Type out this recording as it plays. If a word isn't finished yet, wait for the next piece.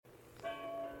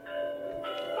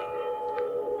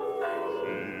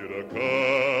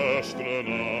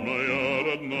страна моя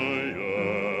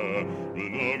родная,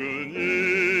 много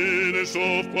дней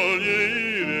лесов,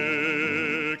 полей и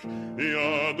рек.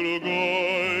 Я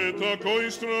другой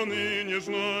такой страны не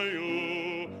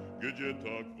знаю, где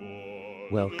так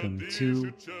вольно Welcome to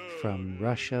дышит From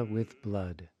Russia with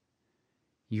Blood,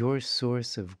 your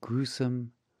source of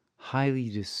gruesome, highly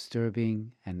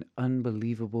disturbing, and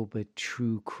unbelievable but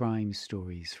true crime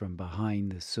stories from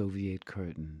behind the Soviet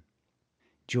curtain.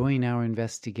 Join our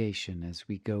investigation as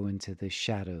we go into the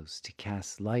shadows to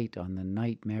cast light on the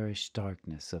nightmarish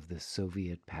darkness of the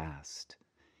Soviet past,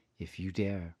 if you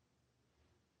dare.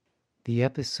 The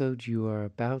episode you are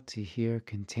about to hear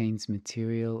contains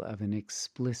material of an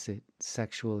explicit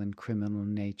sexual and criminal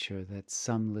nature that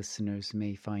some listeners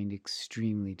may find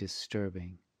extremely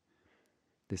disturbing.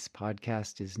 This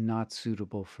podcast is not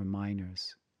suitable for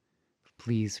minors.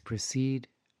 Please proceed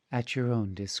at your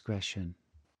own discretion.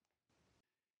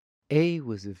 A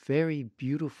was a very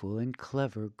beautiful and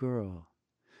clever girl.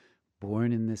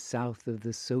 Born in the south of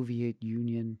the Soviet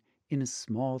Union, in a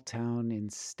small town in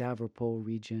Stavropol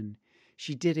region,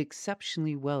 she did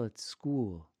exceptionally well at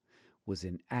school, was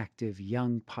an active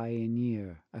young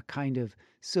pioneer, a kind of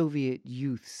Soviet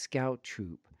youth scout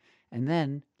troop, and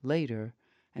then, later,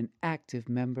 an active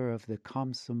member of the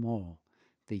Komsomol,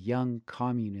 the Young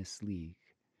Communist League.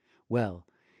 Well,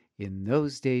 in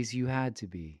those days you had to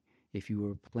be, if you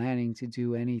were planning to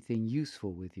do anything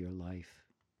useful with your life.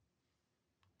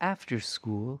 After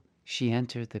school, she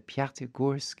entered the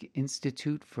Pyatigorsk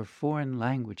Institute for Foreign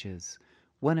Languages,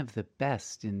 one of the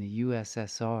best in the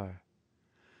USSR.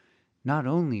 Not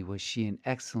only was she an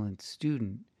excellent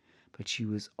student, but she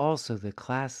was also the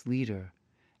class leader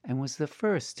and was the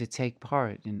first to take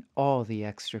part in all the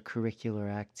extracurricular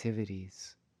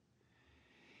activities.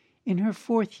 In her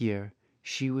fourth year,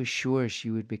 she was sure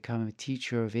she would become a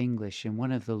teacher of English in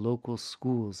one of the local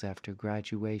schools after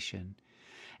graduation,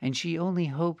 and she only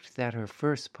hoped that her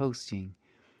first posting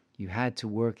 — you had to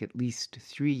work at least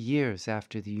 3 years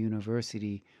after the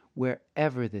university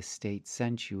wherever the state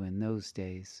sent you in those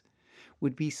days —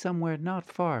 would be somewhere not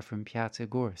far from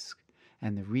Pyatigorsk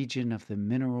and the region of the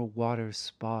mineral water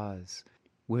spas,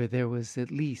 where there was at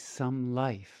least some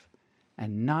life,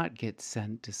 and not get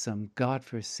sent to some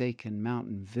godforsaken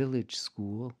mountain village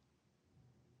school.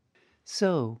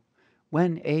 So,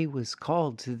 when A was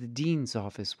called to the dean's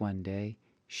office one day,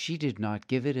 she did not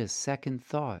give it a second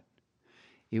thought.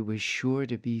 It was sure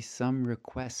to be some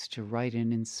request to write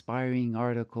an inspiring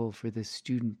article for the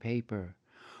student paper,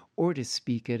 or to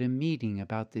speak at a meeting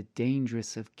about the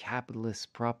dangers of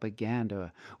capitalist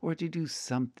propaganda, or to do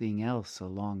something else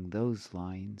along those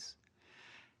lines.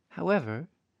 However,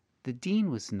 the dean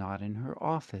was not in her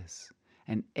office,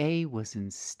 and A was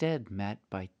instead met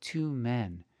by 2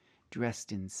 men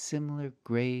dressed in similar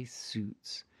gray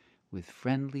suits, with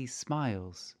friendly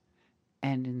smiles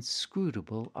and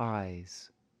inscrutable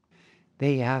eyes.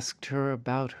 They asked her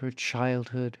about her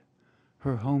childhood,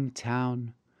 her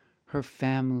hometown, her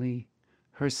family,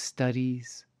 her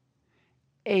studies.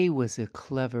 A was a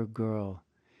clever girl.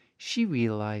 She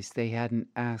realized they hadn't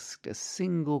asked a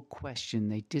single question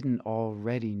they didn't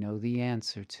already know the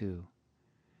answer to.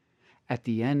 At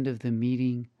the end of the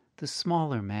meeting, the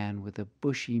smaller man with a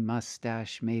bushy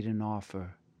mustache made an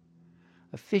offer.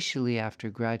 Officially, after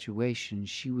graduation,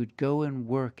 she would go and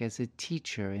work as a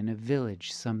teacher in a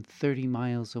village some 30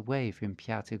 miles away from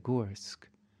Pyatigorsk.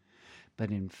 But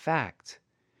in fact,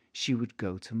 she would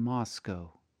go to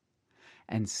Moscow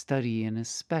and study in a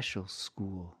special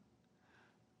school,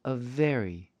 a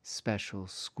very special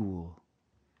school.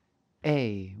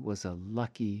 A was a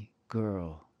lucky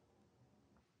girl.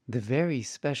 The very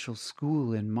special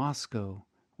school in Moscow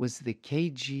was the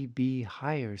KGB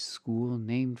higher school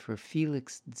named for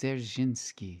Felix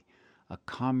Dzerzhinsky, a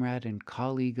comrade and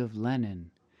colleague of Lenin,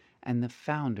 and the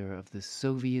founder of the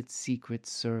Soviet Secret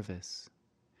Service.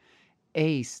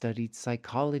 A studied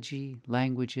psychology,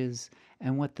 languages,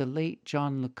 and what the late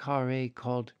John le Carré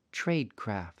called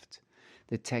tradecraft,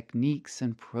 the techniques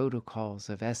and protocols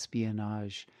of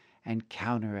espionage and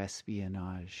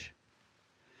counter-espionage.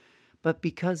 But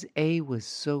because A was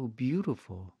so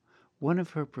beautiful, one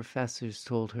of her professors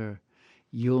told her,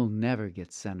 "You'll never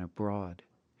get sent abroad.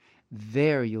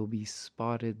 There you'll be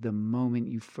spotted the moment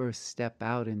you first step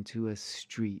out into a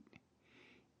street.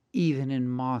 Even in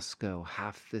Moscow,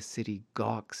 half the city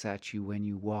gawks at you when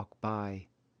you walk by."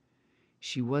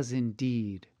 She was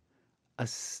indeed a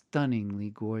stunningly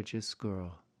gorgeous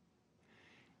girl.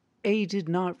 A did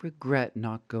not regret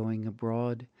not going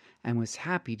abroad, and was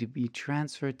happy to be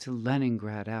transferred to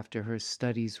Leningrad after her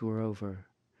studies were over.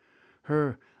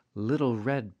 Her "little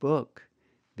red book"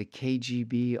 The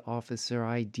KGB officer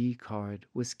ID card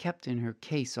was kept in her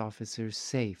case officer's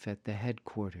safe at the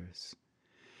headquarters.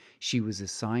 She was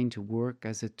assigned to work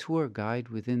as a tour guide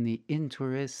within the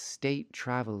Intourist State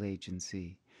Travel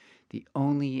Agency, the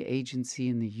only agency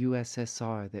in the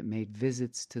USSR that made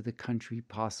visits to the country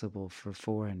possible for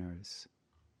foreigners.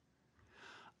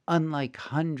 Unlike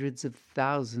hundreds of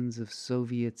thousands of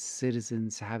Soviet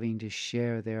citizens having to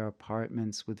share their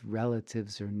apartments with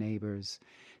relatives or neighbors,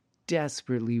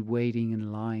 desperately waiting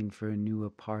in line for a new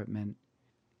apartment,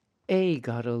 A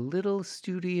got a little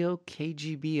studio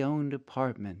KGB-owned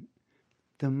apartment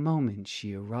the moment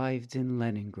she arrived in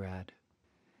Leningrad.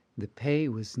 The pay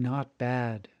was not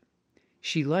bad.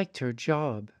 She liked her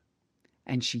job,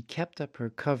 and she kept up her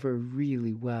cover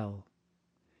really well.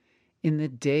 In the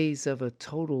days of a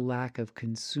total lack of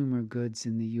consumer goods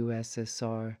in the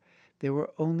USSR, there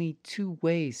were only two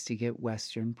ways to get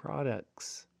Western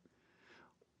products.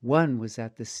 One was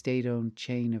at the state-owned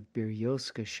chain of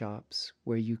Beryoska shops,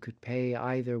 where you could pay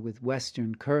either with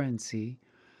Western currency,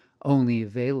 only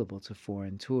available to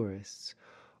foreign tourists,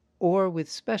 or with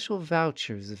special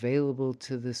vouchers available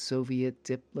to the Soviet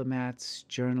diplomats,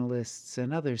 journalists,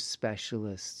 and other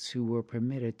specialists who were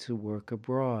permitted to work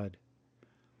abroad.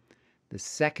 The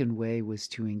second way was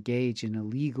to engage in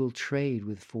illegal trade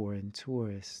with foreign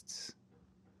tourists.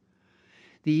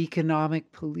 The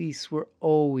economic police were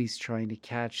always trying to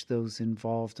catch those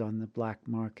involved on the black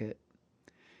market,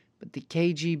 but the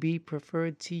KGB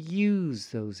preferred to use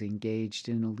those engaged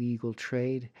in illegal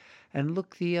trade and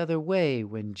look the other way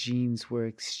when jeans were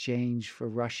exchanged for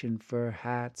Russian fur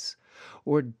hats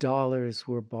or dollars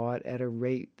were bought at a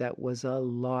rate that was a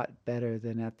lot better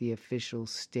than at the official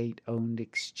state-owned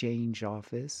exchange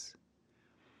office.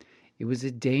 It was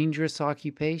a dangerous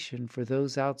occupation for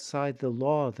those outside the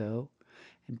law, though,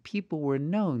 and people were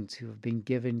known to have been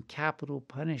given capital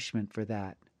punishment for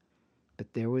that.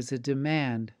 But there was a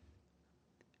demand,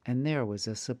 and there was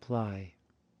a supply.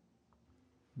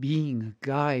 Being a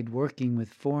guide working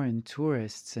with foreign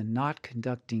tourists and not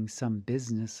conducting some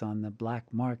business on the black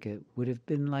market would have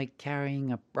been like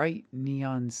carrying a bright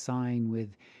neon sign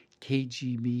with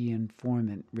KGB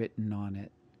informant written on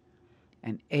it.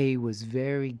 And A was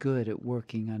very good at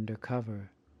working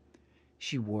undercover.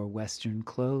 She wore Western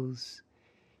clothes.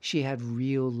 She had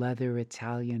real leather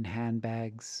Italian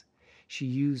handbags. She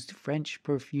used French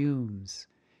perfumes.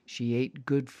 She ate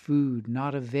good food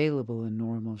not available in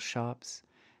normal shops,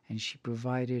 and she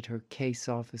provided her case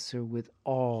officer with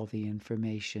all the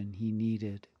information he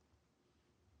needed.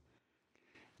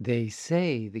 They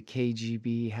say the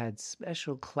KGB had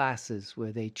special classes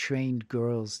where they trained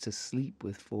girls to sleep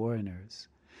with foreigners.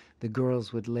 The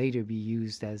girls would later be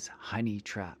used as honey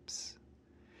traps.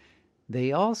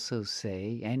 They also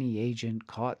say any agent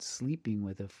caught sleeping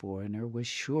with a foreigner was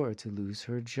sure to lose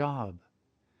her job.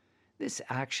 This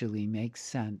actually makes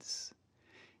sense.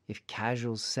 If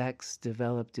casual sex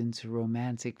developed into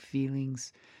romantic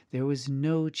feelings, there was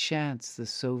no chance the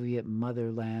Soviet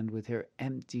motherland with her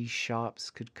empty shops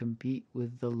could compete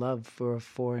with the love for a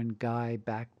foreign guy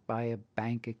backed by a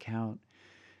bank account,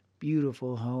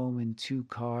 beautiful home and 2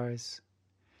 cars.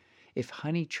 If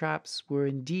honey traps were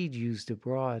indeed used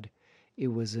abroad, it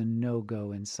was a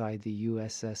no-go inside the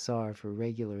USSR for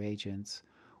regular agents,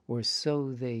 or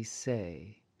so they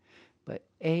say. But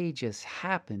A just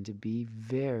happened to be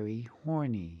very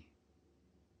horny.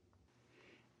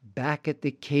 Back at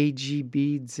the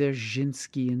KGB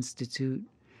Dzerzhinsky Institute,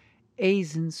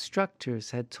 A's instructors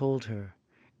had told her,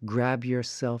 grab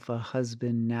yourself a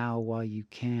husband now while you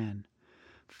can.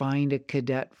 Find a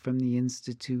cadet from the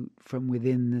institute from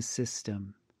within the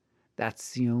system.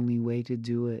 That's the only way to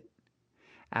do it.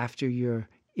 After you're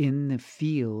in the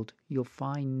field, you'll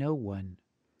find no one.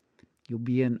 You'll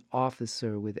be an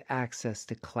officer with access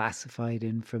to classified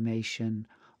information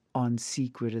on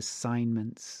secret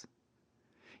assignments.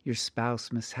 Your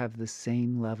spouse must have the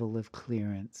same level of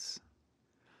clearance.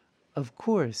 Of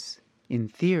course, in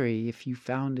theory, if you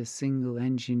found a single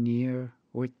engineer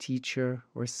or teacher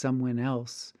or someone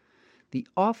else, the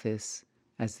office,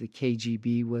 as the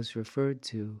KGB was referred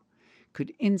to,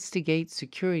 could instigate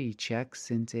security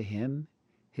checks into him,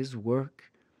 his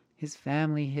work, his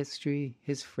family history,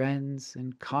 his friends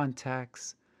and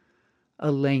contacts.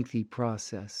 A lengthy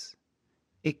process.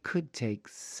 It could take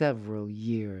several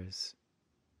years.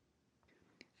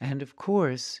 And of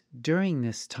course, during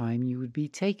this time you would be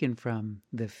taken from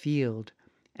the field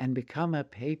and become a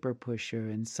paper pusher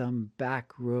in some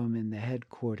back room in the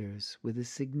headquarters with a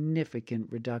significant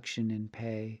reduction in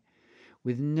pay,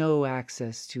 with no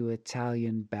access to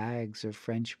Italian bags or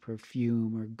French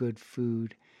perfume or good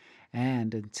food,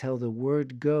 and until the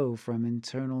word go from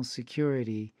internal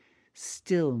security,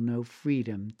 still no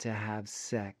freedom to have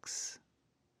sex.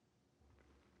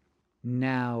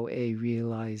 Now A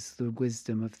realized the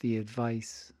wisdom of the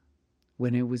advice,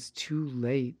 when it was too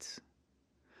late.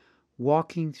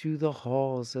 Walking through the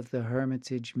halls of the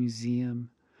Hermitage Museum,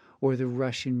 or the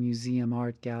Russian Museum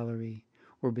Art Gallery,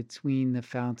 or between the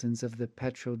fountains of the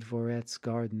Petrodvorets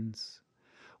Gardens,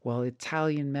 while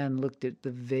Italian men looked at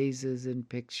the vases and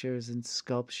pictures and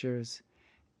sculptures,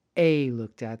 A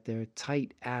looked at their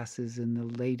tight asses in the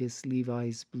latest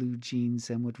Levi's blue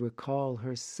jeans and would recall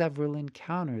her several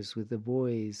encounters with the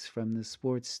boys from the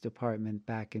sports department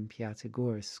back in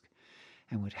Piatigorsk,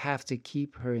 and would have to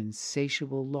keep her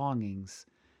insatiable longings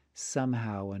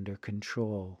somehow under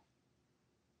control.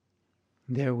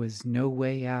 There was no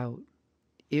way out.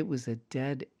 It was a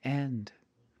dead end.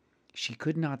 She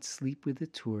could not sleep with the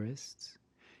tourists.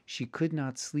 She could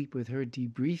not sleep with her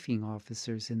debriefing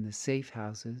officers in the safe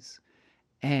houses.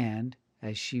 And,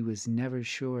 as she was never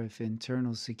sure if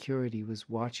internal security was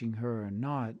watching her or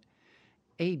not,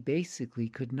 A basically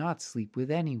could not sleep with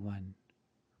anyone.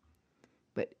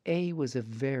 But A was a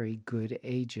very good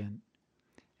agent,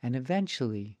 and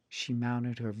eventually she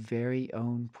mounted her very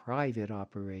own private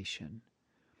operation.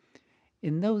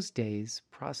 In those days,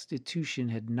 prostitution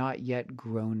had not yet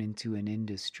grown into an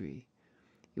industry.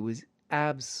 It was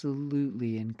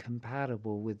absolutely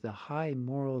incompatible with the high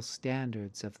moral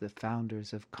standards of the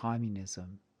founders of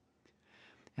communism.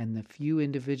 And the few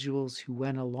individuals who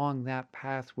went along that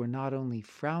path were not only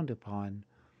frowned upon,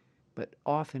 but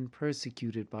often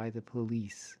persecuted by the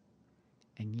police.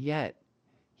 And yet,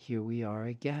 here we are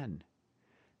again.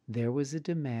 There was a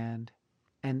demand,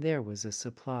 and there was a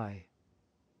supply.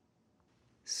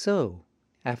 So,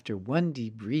 after one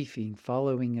debriefing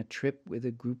following a trip with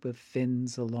a group of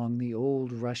Finns along the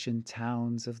old Russian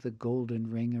towns of the Golden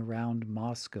Ring around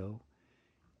Moscow,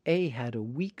 A had a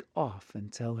week off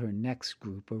until her next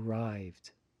group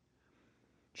arrived.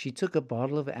 She took a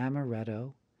bottle of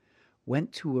amaretto,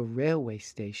 went to a railway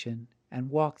station,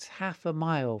 and walked half a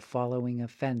mile following a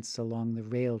fence along the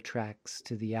rail tracks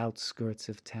to the outskirts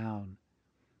of town.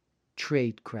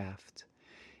 Tradecraft.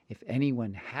 If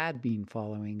anyone had been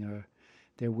following her,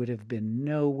 there would have been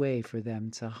no way for them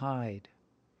to hide.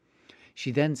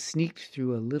 She then sneaked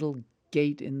through a little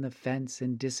gate in the fence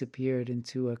and disappeared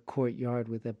into a courtyard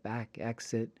with a back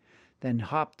exit, then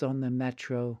hopped on the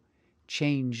metro,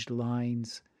 changed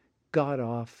lines, got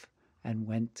off, and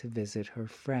went to visit her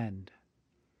friend.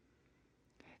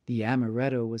 The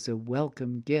amaretto was a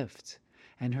welcome gift,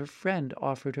 and her friend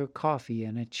offered her coffee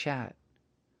and a chat,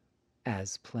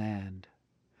 as planned.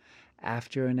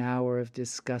 After an hour of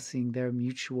discussing their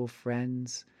mutual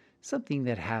friends, something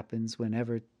that happens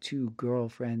whenever two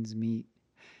girlfriends meet,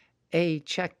 A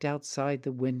checked outside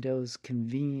the windows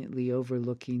conveniently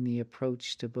overlooking the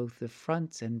approach to both the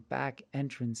front and back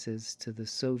entrances to the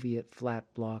Soviet flat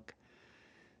block,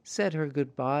 said her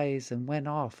goodbyes, and went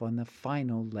off on the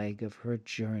final leg of her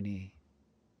journey.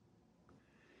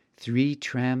 3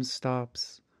 tram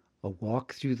stops, a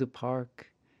walk through the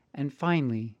park, and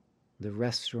finally the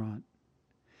restaurant.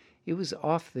 It was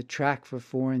off the track for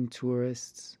foreign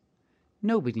tourists.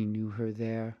 Nobody knew her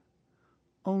there.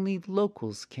 Only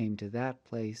locals came to that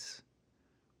place.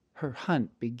 Her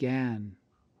hunt began.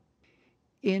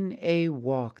 In A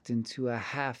walked into a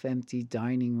half-empty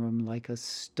dining room like a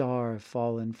star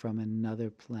fallen from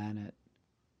another planet.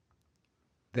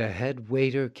 The head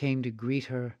waiter came to greet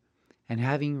her, and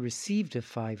having received a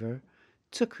 $5,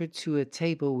 took her to a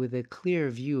table with a clear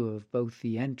view of both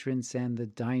the entrance and the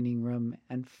dining room,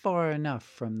 and far enough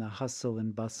from the hustle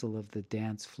and bustle of the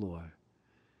dance floor.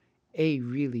 A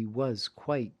really was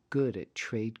quite good at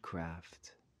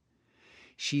tradecraft.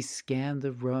 She scanned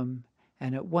the room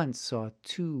and at once saw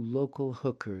 2 local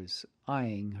hookers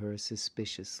eyeing her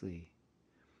suspiciously.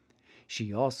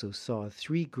 She also saw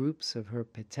 3 groups of her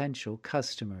potential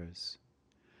customers: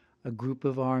 a group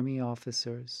of army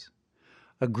officers,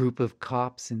 a group of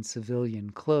cops in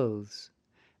civilian clothes,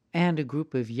 and a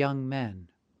group of young men,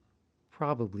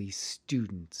 probably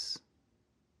students.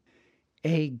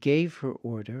 A gave her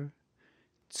order,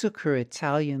 took her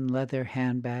Italian leather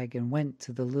handbag, and went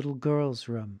to the little girl's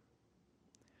room.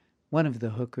 One of the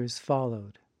hookers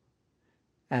followed,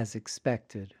 as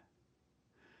expected.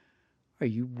 "Are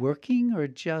you working or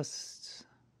just...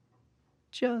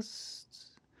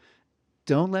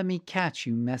 Don't let me catch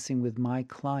you messing with my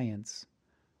clients.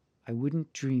 I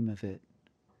wouldn't dream of it.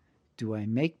 Do I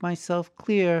make myself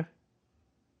clear?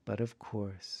 But of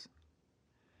course."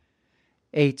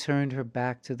 A turned her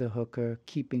back to the hooker,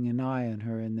 keeping an eye on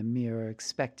her in the mirror,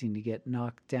 expecting to get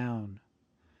knocked down.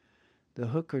 The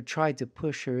hooker tried to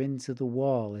push her into the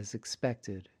wall as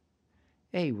expected.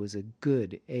 A was a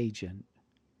good agent.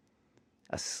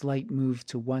 A slight move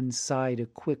to one side, a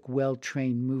quick,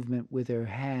 well-trained movement with her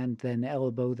hand, then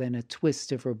elbow, then a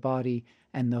twist of her body,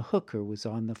 and the hooker was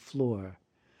on the floor.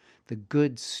 The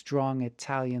good, strong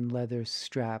Italian leather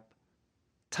strap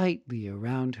tightly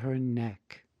around her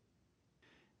neck.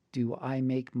 Do I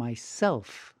make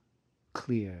myself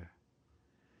clear?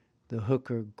 The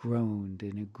hooker groaned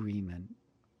in agreement.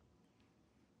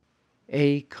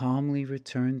 A calmly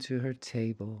returned to her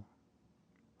table.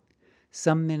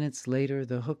 Some minutes later,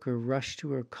 the hooker rushed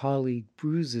to her colleague,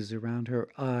 bruises around her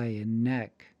eye and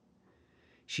neck.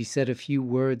 She said a few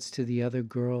words to the other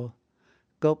girl,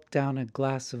 gulped down a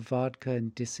glass of vodka,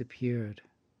 and disappeared.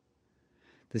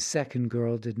 The second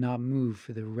girl did not move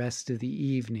for the rest of the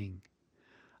evening,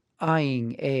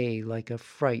 eyeing A like a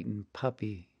frightened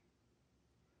puppy.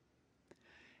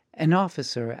 An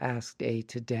officer asked A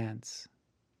to dance.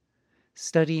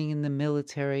 Studying in the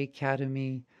military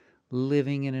academy,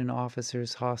 living in an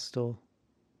officer's hostel,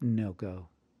 no go.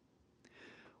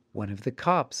 One of the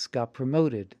cops got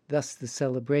promoted, thus the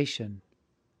celebration.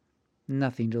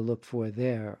 Nothing to look for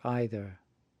there either.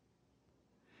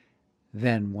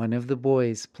 Then one of the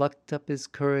boys plucked up his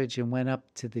courage and went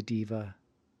up to the diva.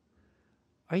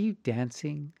 "Are you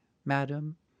dancing,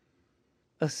 madam?"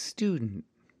 A student.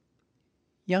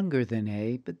 Younger than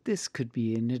A, but this could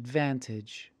be an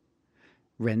advantage.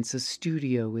 Rents a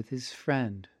studio with his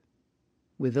friend.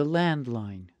 With a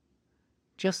landline.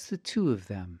 Just the two of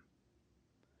them.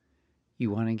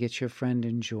 "You want to get your friend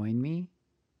and join me?"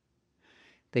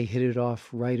 They hit it off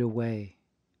right away.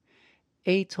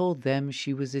 A told them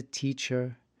she was a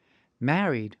teacher,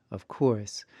 married, of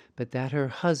course, but that her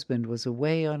husband was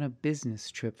away on a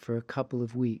business trip for a couple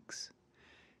of weeks.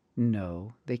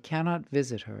 No, they cannot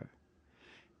visit her.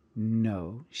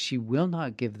 No, she will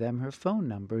not give them her phone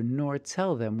number, nor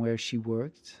tell them where she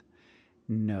worked.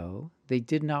 No, they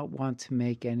did not want to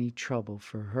make any trouble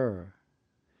for her.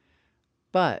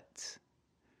 But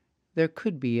there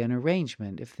could be an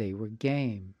arrangement if they were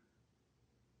game.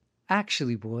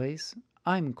 "Actually, boys,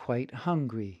 I'm quite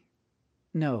hungry."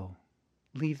 "No,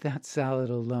 leave that salad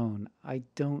alone. I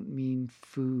don't mean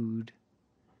food."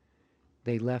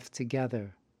 They left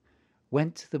together,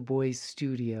 went to the boys'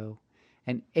 studio,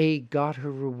 and A got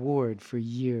her reward for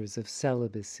years of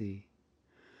celibacy.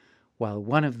 While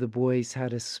one of the boys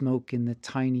had a smoke in the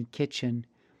tiny kitchen,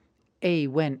 A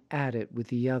went at it with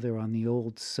the other on the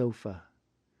old sofa.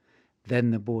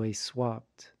 Then the boys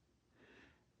swapped.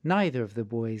 Neither of the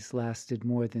boys lasted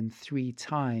more than 3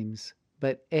 times,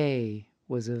 but A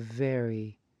was a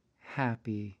very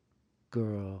happy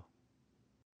girl.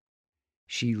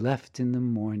 She left in the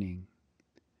morning.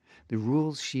 The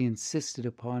rules she insisted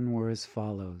upon were as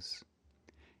follows.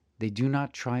 They do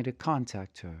not try to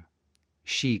contact her.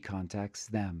 She contacts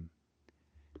them.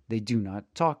 They do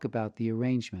not talk about the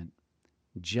arrangement.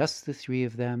 Just the 3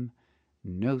 of them,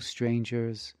 no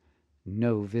strangers,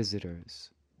 no visitors.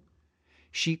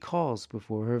 She calls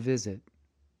before her visit.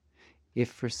 If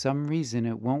for some reason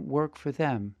it won't work for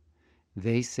them,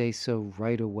 they say so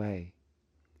right away.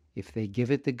 If they give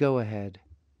it the go-ahead,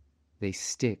 they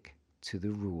stick to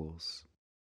the rules.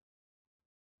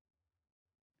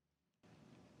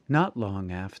 Not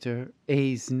long after,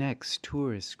 A's next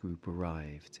tourist group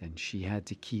arrived, and she had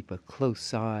to keep a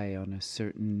close eye on a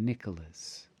certain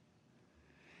Nicholas.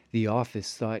 The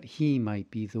office thought he might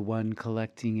be the one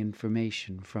collecting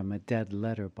information from a dead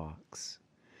letterbox.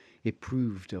 It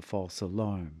proved a false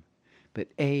alarm,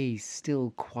 but A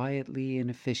still quietly and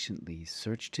efficiently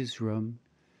searched his room,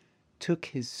 took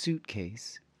his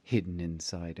suitcase, hidden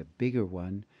inside a bigger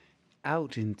one,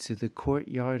 out into the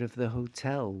courtyard of the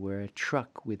hotel where a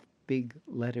truck with big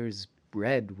letters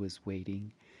 "Bread" was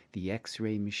waiting, the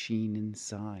X-ray machine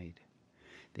inside.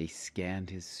 They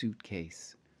scanned his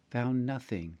suitcase, found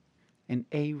nothing, and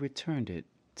A returned it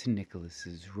to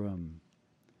Nicholas's room.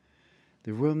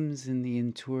 The rooms in the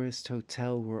Intourist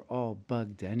Hotel were all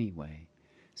bugged anyway,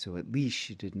 so at least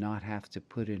she did not have to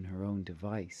put in her own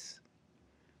device.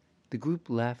 The group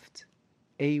left.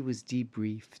 A was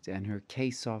debriefed, and her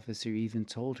case officer even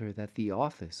told her that the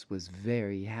office was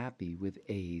very happy with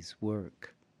A's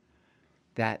work.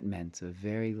 That meant a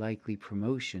very likely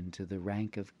promotion to the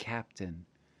rank of captain,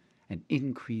 an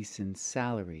increase in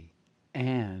salary,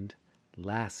 and,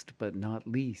 last but not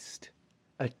least,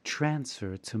 a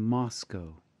transfer to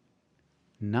Moscow.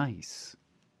 Nice.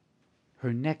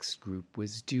 Her next group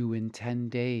was due in 10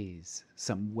 days,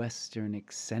 some Western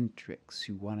eccentrics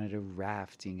who wanted a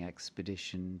rafting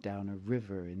expedition down a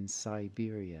river in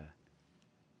Siberia.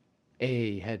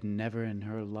 A had never in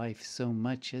her life so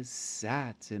much as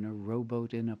sat in a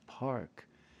rowboat in a park,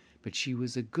 but she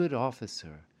was a good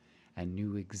officer and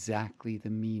knew exactly the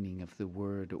meaning of the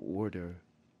word order.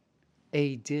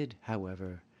 A did,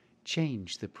 however,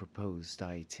 change the proposed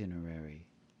itinerary.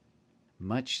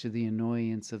 Much to the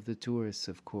annoyance of the tourists,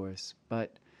 of course,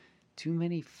 but too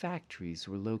many factories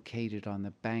were located on the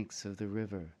banks of the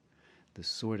river, the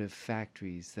sort of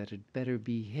factories that had better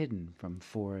be hidden from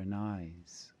foreign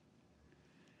eyes.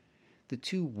 The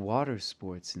two water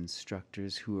sports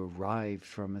instructors who arrived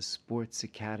from a sports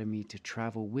academy to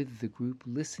travel with the group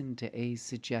listened to A's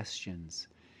suggestions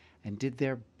and did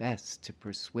their best to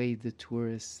persuade the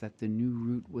tourists that the new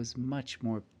route was much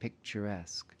more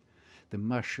picturesque. The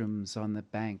mushrooms on the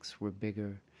banks were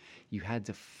bigger. You had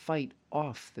to fight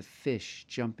off the fish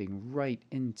jumping right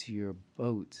into your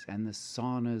boat, and the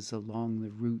saunas along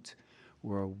the route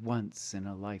were a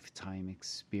once-in-a-lifetime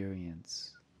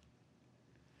experience.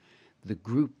 The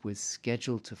group was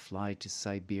scheduled to fly to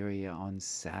Siberia on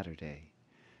Saturday,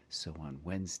 so on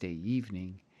Wednesday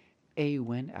evening, A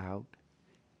went out,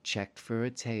 checked for a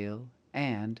tail,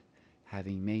 and,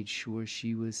 having made sure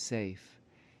she was safe,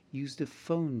 used a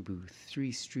phone booth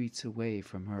 3 streets away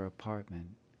from her apartment.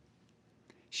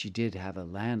 She did have a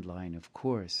landline, of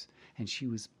course, and she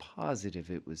was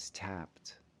positive it was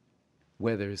tapped.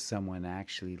 Whether someone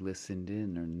actually listened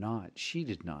in or not, she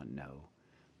did not know,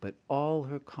 but all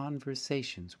her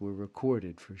conversations were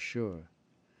recorded for sure.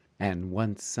 And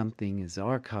once something is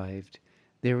archived,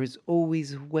 there is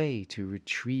always a way to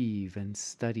retrieve and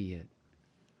study it.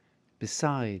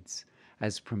 Besides,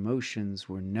 as promotions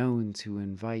were known to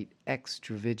invite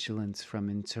extra vigilance from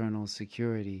internal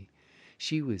security,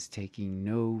 she was taking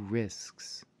no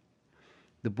risks.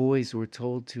 The boys were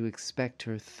told to expect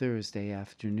her Thursday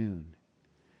afternoon.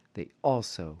 They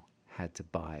also had to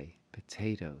buy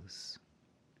potatoes.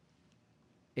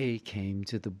 A came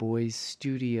to the boys'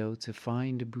 studio to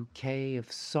find a bouquet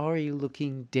of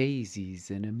sorry-looking daisies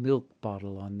in a milk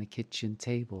bottle on the kitchen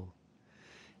table.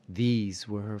 These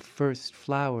were her first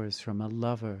flowers from a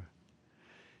lover,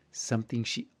 something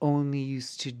she only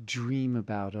used to dream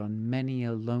about on many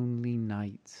a lonely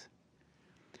night.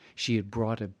 She had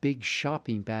brought a big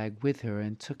shopping bag with her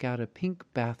and took out a pink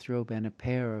bathrobe and a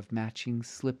pair of matching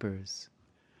slippers.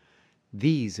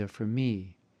 "These are for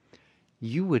me.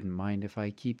 You wouldn't mind if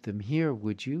I keep them here,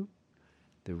 would you?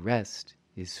 The rest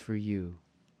is for you."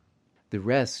 The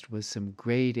rest was some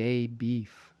grade A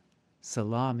beef,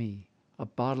 salami, a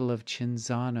bottle of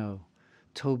Cinzano,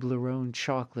 Toblerone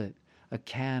chocolate, a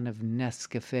can of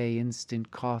Nescafe instant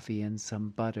coffee, and some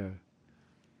butter.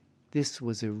 This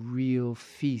was a real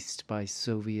feast by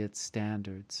Soviet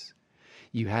standards.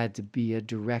 You had to be a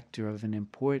director of an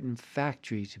important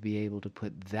factory to be able to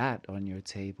put that on your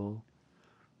table.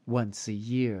 Once a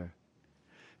year.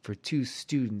 For 2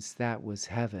 students, that was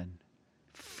heaven.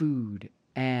 Food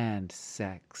and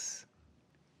sex.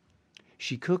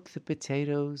 She cooked the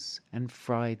potatoes and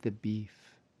fried the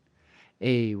beef.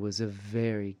 A was a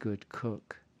very good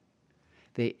cook.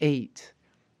 They ate,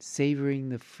 savoring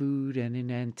the food and in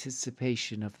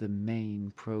anticipation of the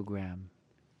main program.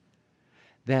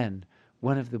 Then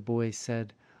one of the boys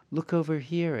said, "Look over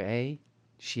here, A."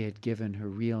 She had given her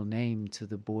real name to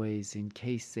the boys in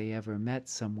case they ever met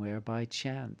somewhere by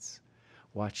chance.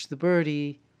 "Watch the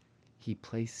birdie." He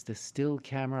placed a still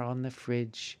camera on the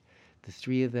fridge. The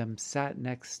 3 of them sat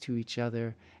next to each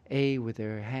other, A with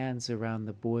her hands around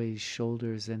the boy's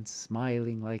shoulders and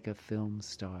smiling like a film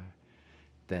star.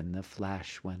 Then the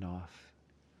flash went off.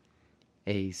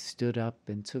 A stood up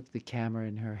and took the camera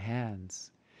in her hands.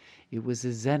 It was a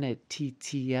Zenit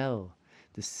TTL,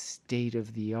 the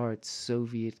state-of-the-art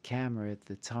Soviet camera at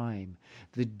the time,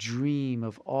 the dream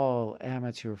of all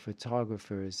amateur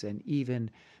photographers and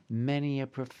even many a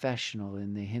professional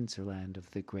in the hinterland of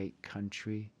the great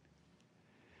country.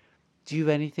 "Do you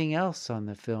have anything else on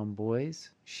the film,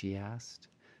 boys?" she asked.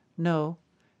 "No,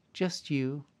 just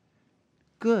you."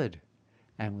 "Good."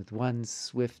 And with one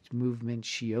swift movement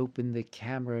she opened the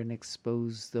camera and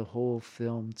exposed the whole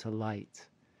film to light.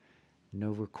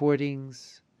 No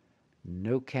recordings,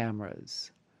 no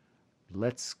cameras.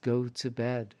 Let's go to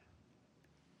bed.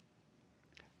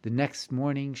 The next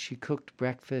morning she cooked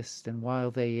breakfast, and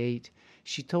while they ate,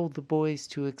 she told the boys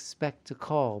to expect a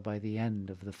call by the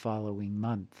end of the following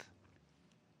month.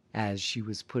 As she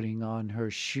was putting on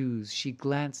her shoes, she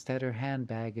glanced at her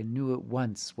handbag and knew at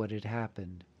once what had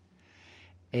happened.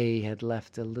 A had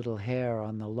left a little hair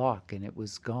on the lock, and it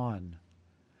was gone.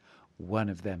 One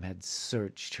of them had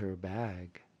searched her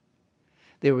bag.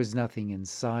 There was nothing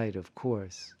inside, of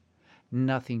course,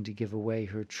 nothing to give away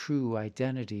her true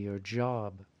identity or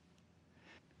job.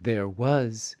 There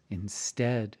was,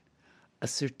 instead, a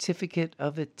certificate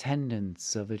of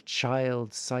attendance of a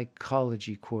child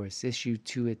psychology course issued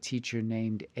to a teacher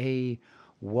named A.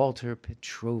 Walter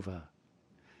Petrova.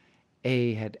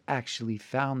 A had actually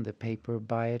found the paper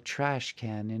by a trash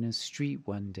can in a street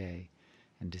one day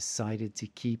and decided to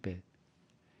keep it.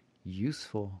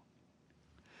 Useful.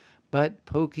 But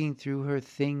poking through her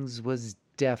things was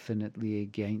definitely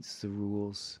against the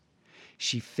rules.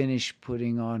 She finished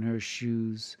putting on her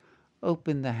shoes,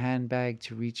 opened the handbag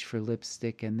to reach for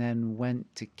lipstick, and then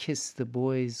went to kiss the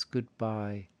boys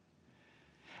goodbye.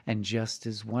 And just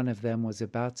as one of them was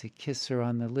about to kiss her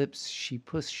on the lips, she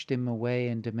pushed him away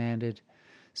and demanded,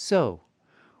 "So,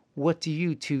 what do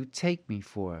you two take me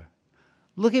for?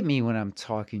 Look at me when I'm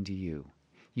talking to you.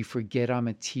 You forget I'm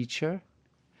a teacher?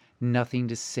 Nothing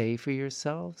to say for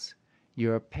yourselves?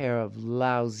 You're a pair of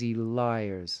lousy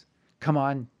liars. Come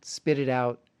on, spit it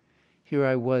out. Here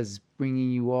I was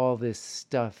bringing you all this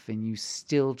stuff, and you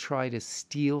still try to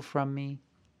steal from me?"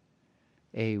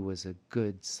 A was a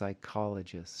good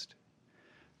psychologist.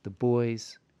 The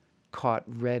boys, caught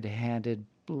red-handed,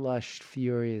 blushed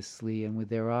furiously, and with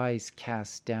their eyes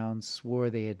cast down, swore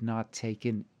they had not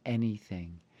taken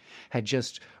anything, had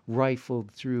just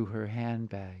rifled through her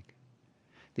handbag.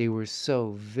 They were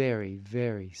so very,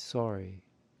 very sorry.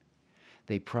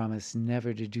 They promised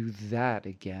never to do that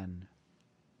again.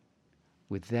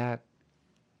 With that,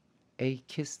 A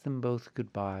kissed them both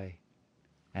goodbye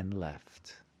and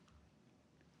left.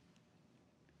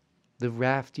 The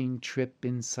rafting trip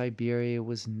in Siberia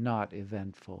was not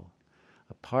eventful,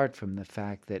 apart from the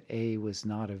fact that A was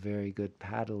not a very good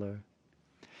paddler.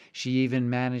 She even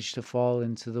managed to fall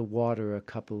into the water a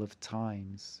couple of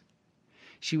times.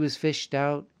 She was fished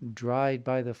out, dried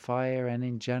by the fire, and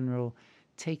in general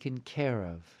taken care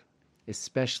of,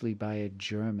 especially by a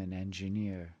German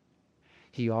engineer.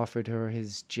 He offered her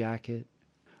his jacket,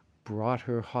 brought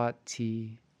her hot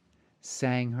tea,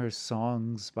 sang her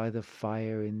songs by the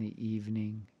fire in the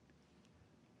evening.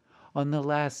 On the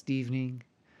last evening,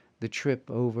 the trip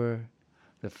over,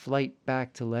 the flight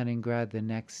back to Leningrad the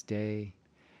next day,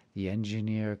 the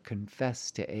engineer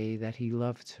confessed to A that he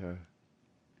loved her,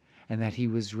 and that he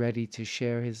was ready to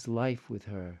share his life with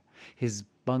her, his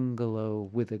bungalow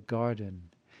with a garden,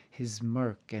 his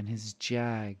Merc and his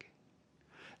Jag.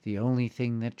 The only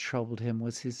thing that troubled him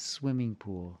was his swimming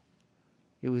pool.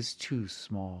 It was too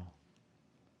small.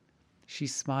 She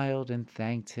smiled and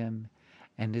thanked him,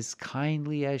 and as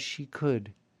kindly as she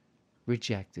could,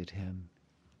 rejected him.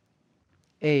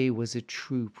 A was a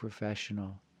true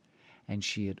professional, and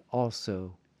she had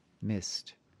also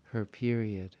missed her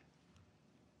period.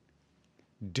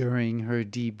 During her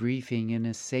debriefing in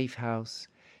a safe house,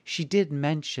 she did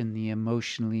mention the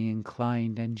emotionally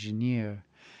inclined engineer,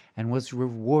 and was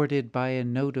rewarded by a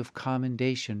note of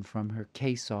commendation from her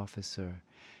case officer,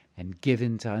 and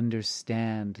given to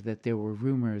understand that there were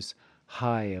rumors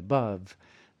high above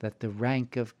that the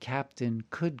rank of captain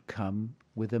could come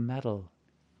with a medal.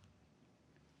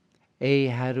 A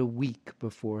had a week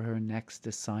before her next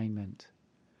assignment.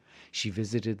 She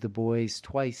visited the boys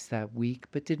twice that week,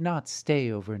 but did not stay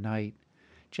overnight.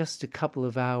 Just a couple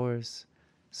of hours,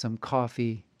 some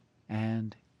coffee,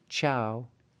 and chow.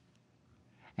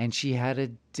 And she had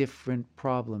a different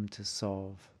problem to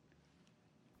solve.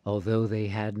 Although they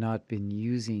had not been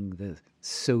using the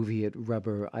Soviet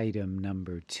rubber item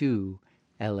number 2,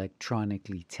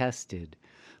 electronically tested,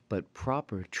 but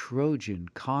proper Trojan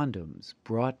condoms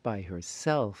brought by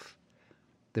herself,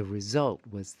 the result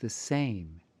was the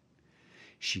same.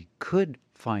 She could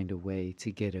find a way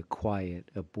to get a quiet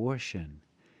abortion,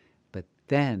 but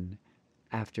then,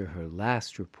 after her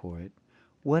last report,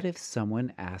 what if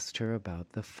someone asked her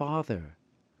about the father?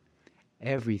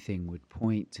 Everything would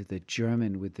point to the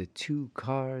German with the 2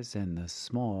 cars and the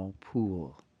small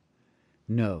pool.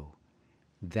 No,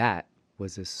 that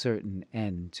was a certain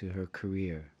end to her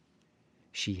career.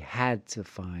 She had to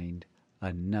find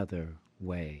another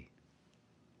way.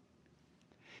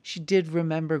 She did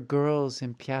remember girls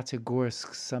in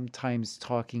Pyatigorsk sometimes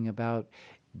talking about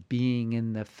being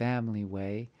in the family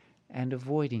way and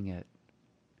avoiding it.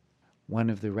 One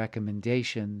of the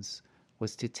recommendations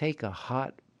was to take a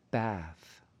hot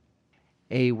bath.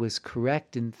 A was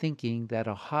correct in thinking that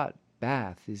a hot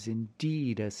bath is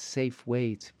indeed a safe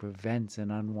way to prevent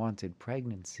an unwanted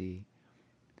pregnancy,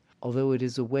 although it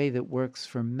is a way that works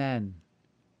for men.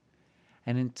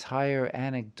 An entire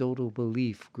anecdotal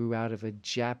belief grew out of a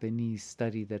Japanese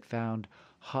study that found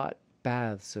hot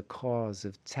baths a cause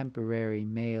of temporary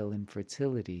male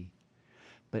infertility,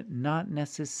 but not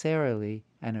necessarily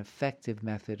an effective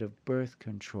method of birth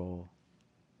control.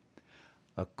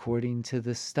 According to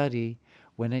the study,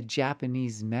 When a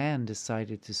Japanese man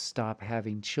decided to stop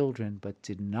having children but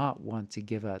did not want to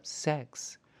give up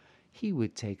sex, he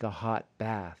would take a hot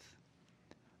bath.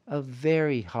 A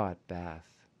very hot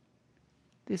bath.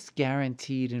 This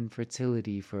guaranteed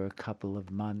infertility for a couple of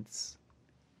months.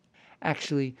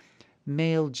 Actually,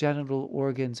 male genital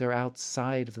organs are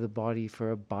outside of the body for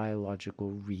a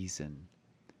biological reason.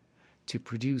 To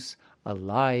produce a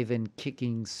live and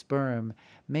kicking sperm,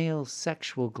 male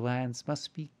sexual glands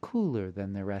must be cooler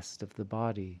than the rest of the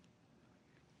body.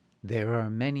 There are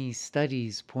many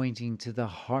studies pointing to the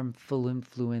harmful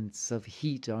influence of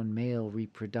heat on male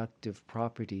reproductive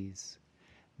properties.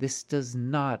 This does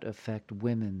not affect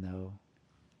women, though.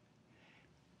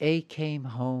 A came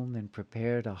home and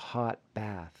prepared a hot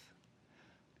bath.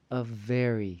 A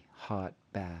very hot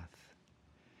bath.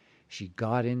 She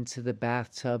got into the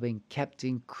bathtub and kept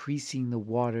increasing the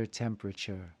water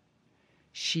temperature.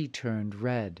 She turned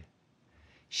red.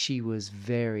 She was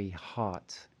very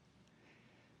hot.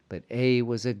 But A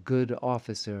was a good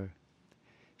officer.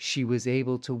 She was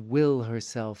able to will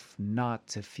herself not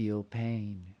to feel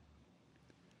pain.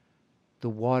 The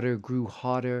water grew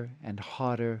hotter and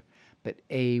hotter, but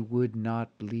A would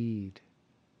not bleed.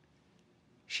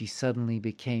 She suddenly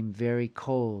became very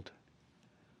cold.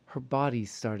 Her body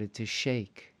started to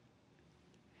shake.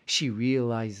 She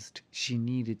realized she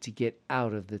needed to get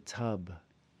out of the tub.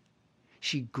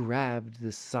 She grabbed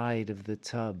the side of the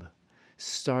tub,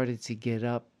 started to get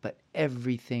up, but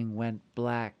everything went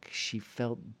black. She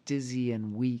felt dizzy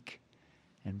and weak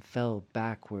and fell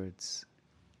backwards.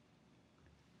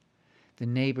 The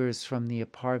neighbors from the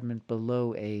apartment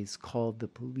below A's called the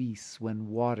police when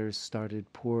water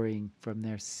started pouring from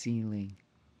their ceiling.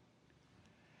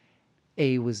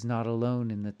 A was not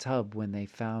alone in the tub when they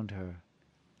found her.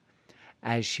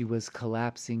 As she was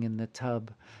collapsing in the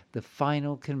tub, the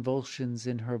final convulsions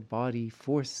in her body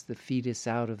forced the fetus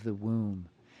out of the womb,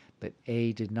 but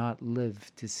A did not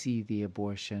live to see the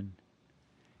abortion.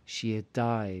 She had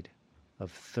died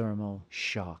of thermal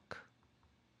shock.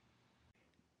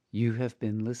 You have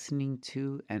been listening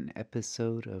to an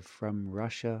episode of From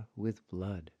Russia with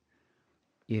Blood.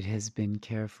 It has been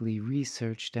carefully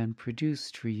researched and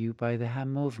produced for you by the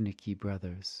Hamovniki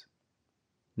brothers.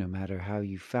 No matter how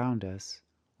you found us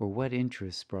or what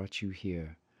interests brought you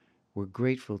here, we're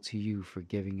grateful to you for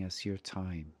giving us your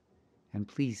time, and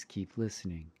please keep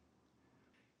listening.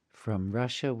 From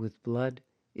Russia with Blood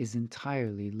is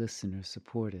entirely listener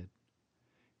supported.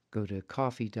 Go to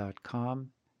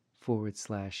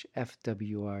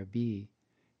ko-fi.com/FWRB,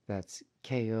 that's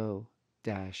ko-fi.com/FWRB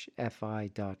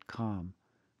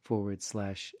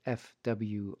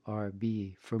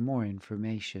for more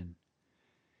information.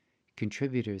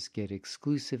 Contributors get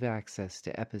exclusive access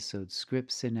to episode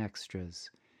scripts and extras,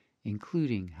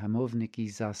 including Hamovniki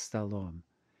za Stolom,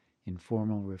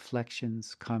 informal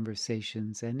reflections,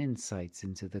 conversations, and insights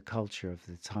into the culture of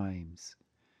the times.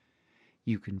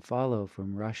 You can follow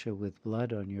From Russia with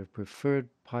Blood on your preferred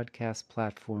podcast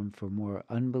platform for more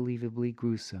unbelievably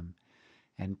gruesome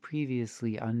and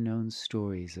previously unknown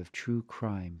stories of true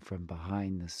crime from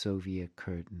behind the Soviet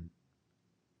curtain.